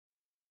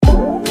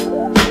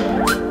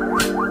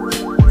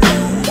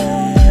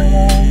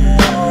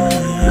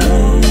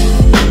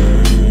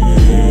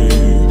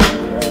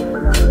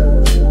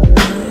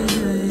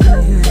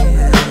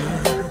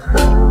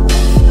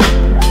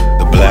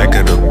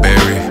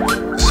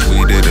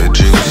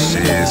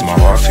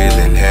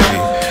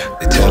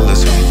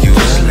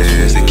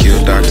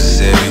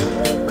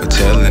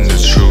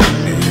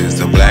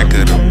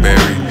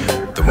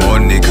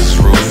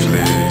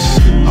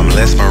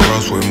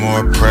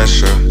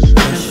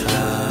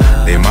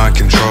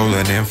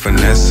feminine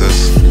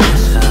finesses.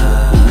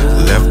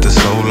 Left the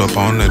soul up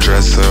on the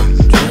dresser.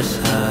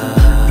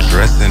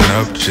 Dressing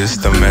up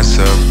just to mess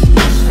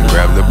up.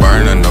 Grab the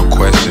burner, no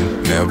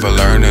question. Never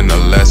learning a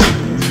lesson.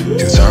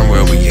 Concerned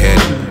where we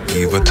heading.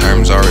 Evil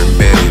terms are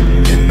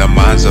embedded in the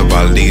minds of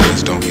our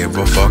leaders. Don't give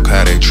a fuck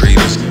how they treat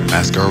us.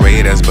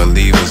 Masquerade as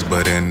believers,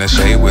 but in the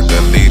shade with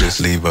the leaders.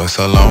 Leave us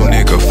alone,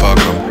 nigga, fuck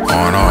them.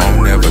 On our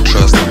own, never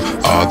trust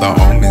them. All the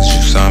omens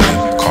you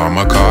summon.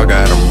 Karma car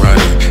got them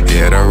running.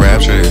 Yeah, the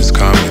rapture is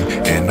coming.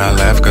 And I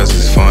laugh cause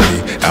it's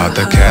funny. Out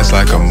the cast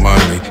like a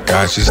mummy.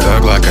 Got you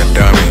stuck like a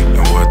dummy.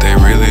 And what they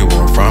really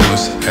want from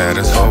us. Had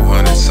us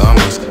 400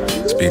 summers.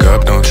 Speak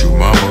up, don't you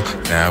mumble.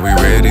 Now we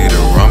ready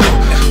to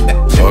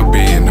rumble. Fuck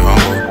being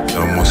humble.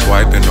 No more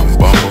swiping on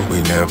Bumble.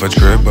 We never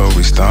trip but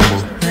we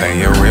stumble.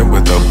 Paying rent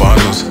with the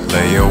bundles.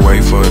 Lay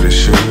away for the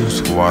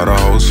shoes. Water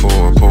hose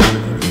for a pool.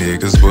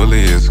 Niggas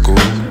bully at school.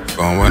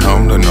 Going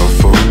home to no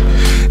food.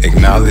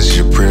 Acknowledge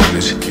your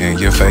privilege and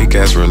your fake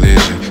ass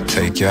religion.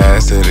 Take your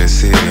ass to the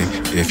city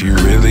if you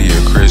really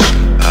a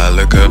Christian. I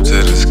look up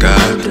to the sky,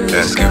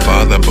 asking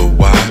Father, but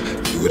why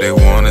do they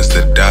want us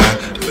to die?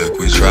 Look,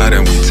 we tried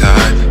and we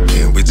tired,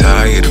 and we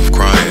tired of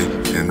crying.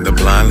 And the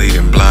blind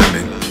leading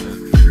blinding.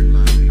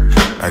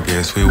 I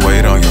guess we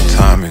wait on your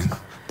timing.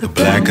 The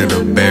blacker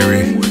the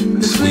berry,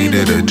 the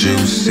sweeter the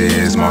juice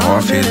is. My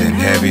heart feeling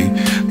heavy.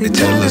 They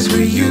tell us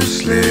we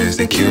useless.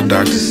 They killed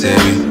Dr.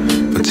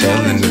 Sebi for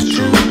telling the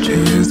truth.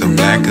 Is the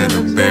blacker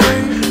the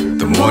berry,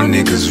 the more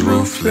niggas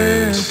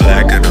ruthless. The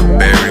blacker the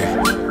berry,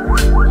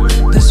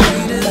 the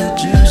sweeter the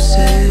juice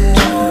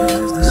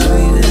is. The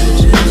sweeter the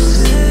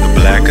juice is. The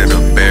blacker the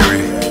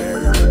berry.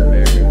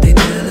 They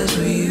tell us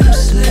we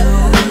useless.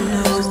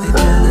 They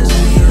tell us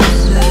we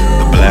useless.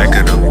 The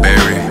blacker the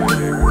berry,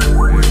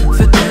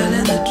 for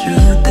telling the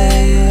truth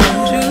is.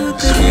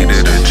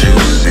 sweeter the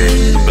juice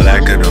is. The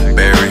blacker the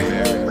berry,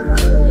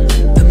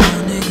 the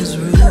more niggas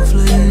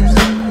ruthless.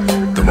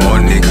 the more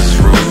niggas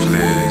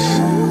ruthless.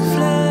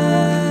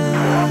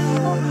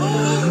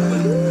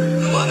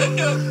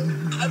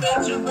 I'm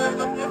not your love,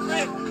 I'm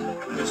different.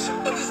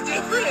 I'm just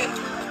different.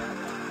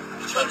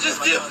 I'm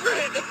just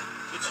different.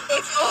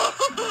 That's all.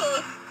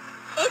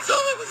 That's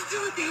all I was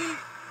doing.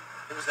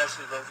 It was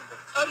actually love.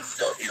 I'm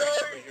so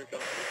sorry.